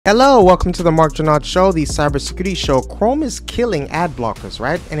Hello, welcome to the Mark Janad Show, the cybersecurity show. Chrome is killing ad blockers,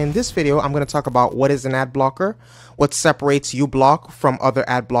 right? And in this video, I'm going to talk about what is an ad blocker, what separates uBlock from other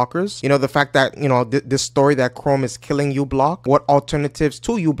ad blockers, the fact that, this story that Chrome is killing uBlock, what alternatives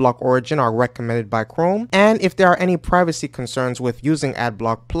to uBlock Origin are recommended by Chrome, and if there are any privacy concerns with using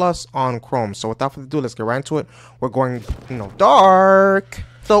AdBlock Plus on Chrome. So without further ado, let's get right into it. We're going, dark.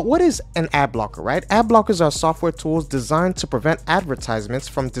 So what is an ad blocker, right? Ad blockers are software tools designed to prevent advertisements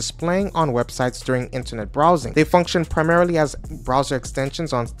from displaying on websites during internet browsing. They function primarily as browser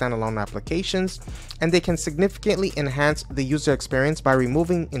extensions on standalone applications, and they can significantly enhance the user experience by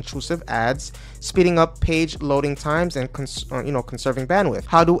removing intrusive ads, speeding up page loading times, and conserving bandwidth.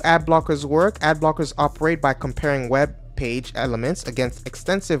 How do ad blockers work? Ad blockers operate by comparing web page elements against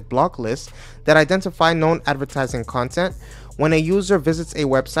extensive block lists that identify known advertising content. When a user visits a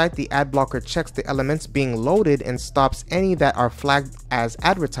website, the ad blocker checks the elements being loaded and stops any that are flagged as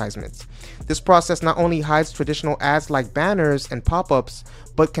advertisements. This process not only hides traditional ads like banners and pop-ups,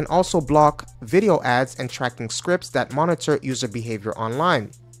 but can also block video ads and tracking scripts that monitor user behavior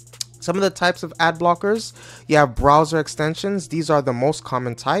online. Some of the types of ad blockers: you have browser extensions. These are the most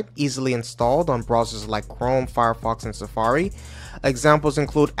common type, easily installed on browsers like Chrome, Firefox, and Safari. Examples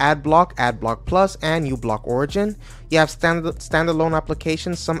include AdBlock, AdBlock Plus, and uBlock Origin. You have standalone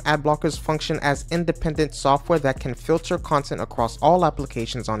applications. Some ad blockers function as independent software that can filter content across all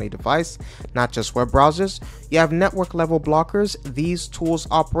applications on a device, not just web browsers. You have network level blockers. These tools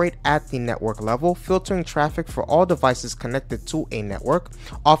operate at the network level, filtering traffic for all devices connected to a network,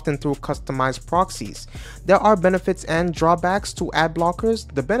 often through customized proxies. There are benefits and drawbacks to ad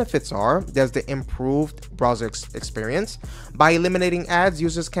blockers. The benefits are: there's the improved browser experience. By eliminating ads,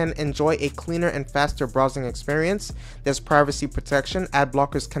 users can enjoy a cleaner and faster browsing experience. There's privacy protection. Ad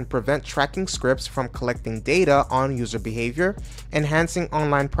blockers can prevent tracking scripts from collecting data on user behavior, enhancing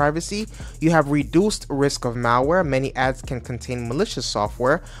online privacy. You have reduced risk of malware. Many ads can contain malicious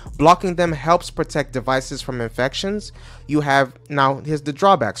software. Blocking them helps protect devices from infections. Here's the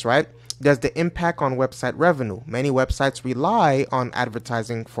drawbacks, right? There's the impact on website revenue. Many websites rely on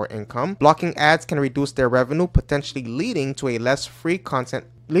advertising for income. Blocking ads can reduce their revenue, potentially leading to free content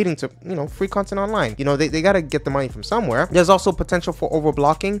online. They got to get the money from somewhere. There's also potential for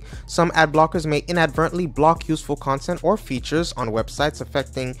overblocking. Some ad blockers may inadvertently block useful content or features on websites,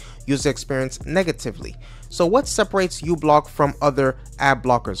 affecting user experience negatively. So what separates uBlock from other ad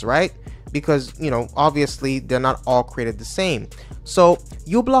blockers, right? Because, obviously they're not all created the same. So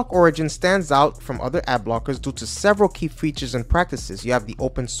uBlock Origin stands out from other ad blockers due to several key features and practices. You have the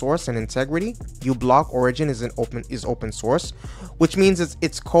open source and integrity. uBlock Origin is open source, which means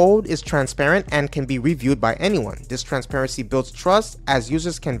its code is transparent and can be reviewed by anyone. This transparency builds trust, as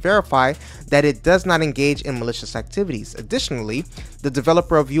users can verify that it does not engage in malicious activities. Additionally, the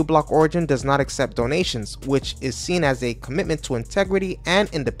developer of uBlock Origin does not accept donations, which is seen as a commitment to integrity and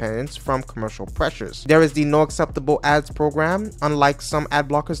independence from commercial pressures. There is the no acceptable ads program. Unlike some ad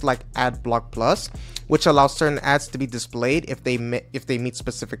blockers like AdBlock Plus, which allows certain ads to be displayed if they meet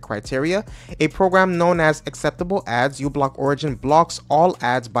specific criteria, a program known as acceptable ads, uBlock Origin blocks all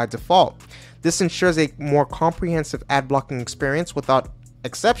ads by default. This ensures a more comprehensive ad blocking experience without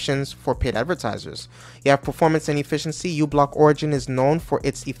exceptions for paid advertisers. You have performance and efficiency. uBlock Origin is known for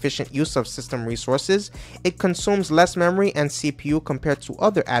its efficient use of system resources. It consumes less memory and CPU compared to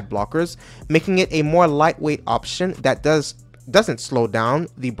other ad blockers, making it a more lightweight option that doesn't slow down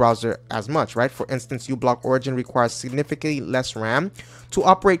the browser as much, right? For instance, uBlock Origin requires significantly less RAM to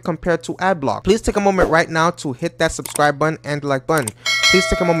operate compared to AdBlock. Please take a moment right now to hit that subscribe button and the like button. Please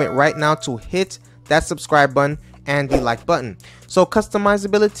take a moment right now to hit that subscribe button and the like button. So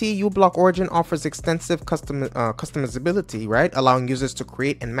customizability: uBlock Origin offers extensive customizability, right? Allowing users to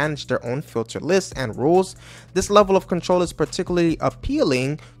create and manage their own filter lists and rules. This level of control is particularly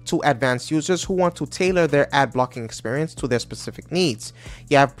appealing to advanced users who want to tailor their ad blocking experience to their specific needs.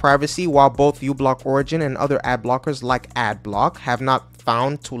 You have privacy. While both uBlock Origin and other ad blockers like AdBlock have not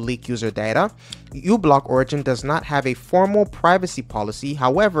found to leak user data, uBlock Origin does not have a formal privacy policy.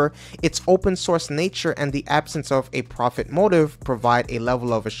 However, its open source nature and the absence of a profit motive provide a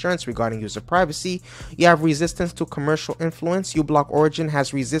level of assurance regarding user privacy. You have resistance to commercial influence. uBlock Origin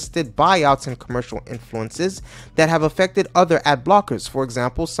has resisted buyouts and commercial influences that have affected other ad blockers. For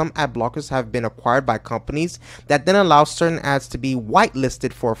example, some ad blockers have been acquired by companies that then allow certain ads to be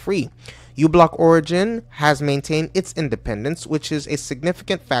whitelisted for free. uBlock Origin has maintained its independence, which is a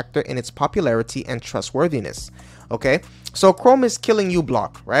significant factor in its popularity and trustworthiness. Okay, so Chrome is killing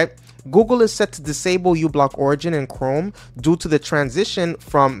uBlock, right? Google is set to disable uBlock Origin in Chrome due to the transition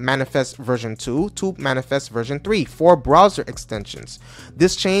from Manifest version 2 to Manifest version 3 for browser extensions.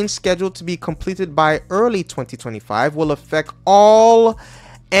 This change, scheduled to be completed by early 2025, will affect all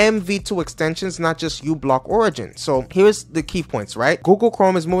MV2 extensions, not just uBlock Origin. So here's the key points, right? Google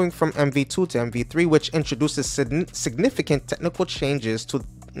Chrome is moving from MV2 to MV3, which introduces significant technical changes to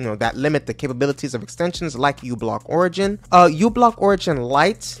that limit the capabilities of extensions like uBlock Origin. uBlock Origin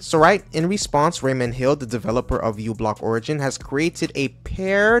Lite. So right, in response, Raymond Hill, the developer of uBlock Origin, has created a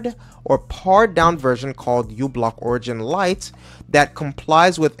pared or pared down version called uBlock Origin Lite that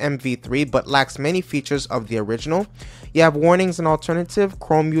complies with MV3 but lacks many features of the original. You have warnings and alternative.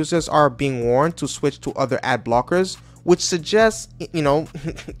 Chrome users are being warned to switch to other ad blockers, which suggests, it's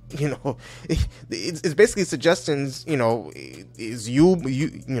basically suggestions, is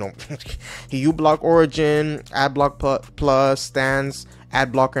uBlock Origin, AdBlock Plus, Stans,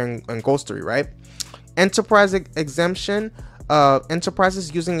 AdBlocker, and Ghostery, right? Enterprise exemption.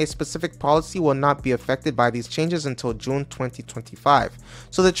 Enterprises using a specific policy will not be affected by these changes until June 2025.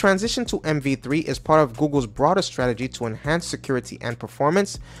 So the transition to MV3 is part of Google's broader strategy to enhance security and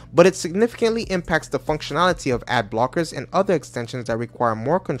performance, but it significantly impacts the functionality of ad blockers and other extensions that require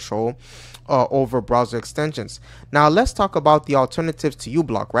more control over browser extensions. Now let's talk about the alternatives to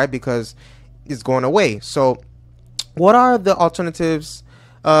uBlock, right? Because it's going away. So what are the alternatives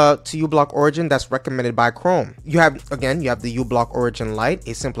to uBlock Origin that's recommended by Chrome? You have the uBlock Origin Lite,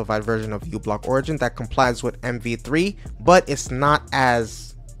 a simplified version of uBlock Origin that complies with MV3, but it's not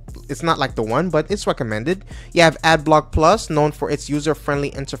like the one, but it's recommended. You have AdBlock Plus, known for its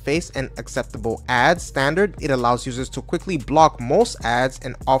user-friendly interface and acceptable ads standard. It allows users to quickly block most ads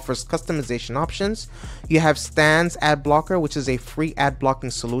and offers customization options. You have Stans Ad Blocker, which is a free ad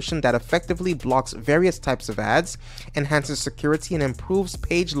blocking solution that effectively blocks various types of ads, enhances security, and improves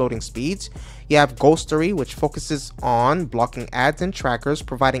page loading speeds. You have Ghostery, which focuses on blocking ads and trackers,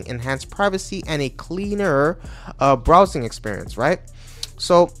 providing enhanced privacy and a cleaner browsing experience, right?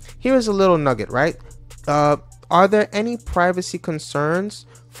 So here's a little nugget, right? Are there any privacy concerns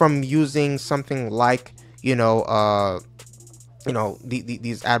from using something like, these ad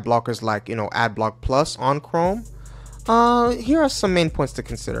blockers like, AdBlock Plus on Chrome? Here are some main points to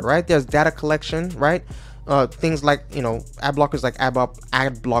consider, right? There's data collection, right? Things like, ad blockers like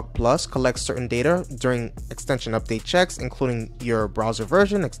AdBlock Plus collect certain data during extension update checks, including your browser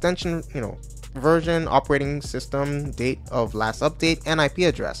version, extension, version, operating system, date of last update, and IP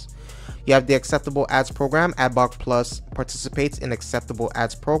address. You have the Acceptable Ads program. AdBlock Plus participates in Acceptable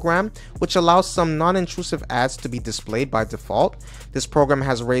Ads program, which allows some non-intrusive ads to be displayed by default. This program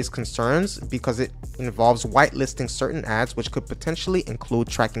has raised concerns because it involves whitelisting certain ads, which could potentially include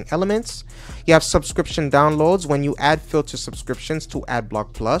tracking elements. You have subscription downloads. When you add filter subscriptions to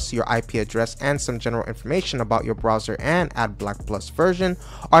AdBlock Plus, your IP address and some general information about your browser and AdBlock Plus version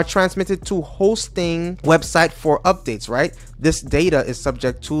are transmitted to hosting website for updates, right? This data is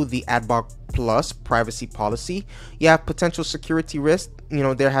subject to the AdBlock Plus privacy policy. You have potential security risk.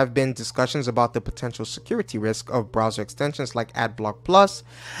 There have been discussions about the potential security risk of browser extensions like AdBlock Plus,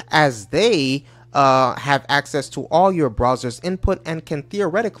 as they have access to all your browser's input and can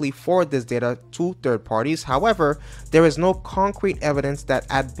theoretically forward this data to third parties. However, there is no concrete evidence that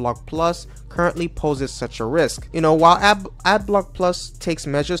AdBlock Plus currently poses such a risk. While AdBlock Plus takes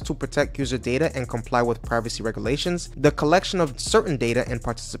measures to protect user data and comply with privacy regulations, the collection of certain data and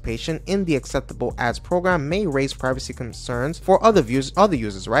participation in the Acceptable Ads program may raise privacy concerns for other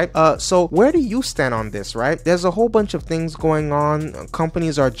users, right? So where do you stand on this, right? There's a whole bunch of things going on.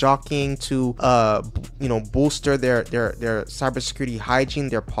 Companies are jockeying to bolster their cybersecurity hygiene,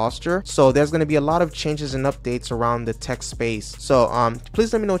 their posture. So there's going to be a lot of changes and updates around the tech space. So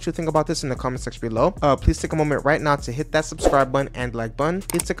please let me know what you think about this in the comment section below. Please take a moment right now to hit that subscribe button and like button.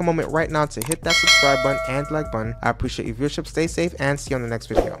 Please take a moment right now to hit that subscribe button and like button. I appreciate your viewership. Stay safe and see you on the next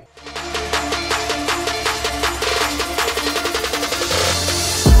video.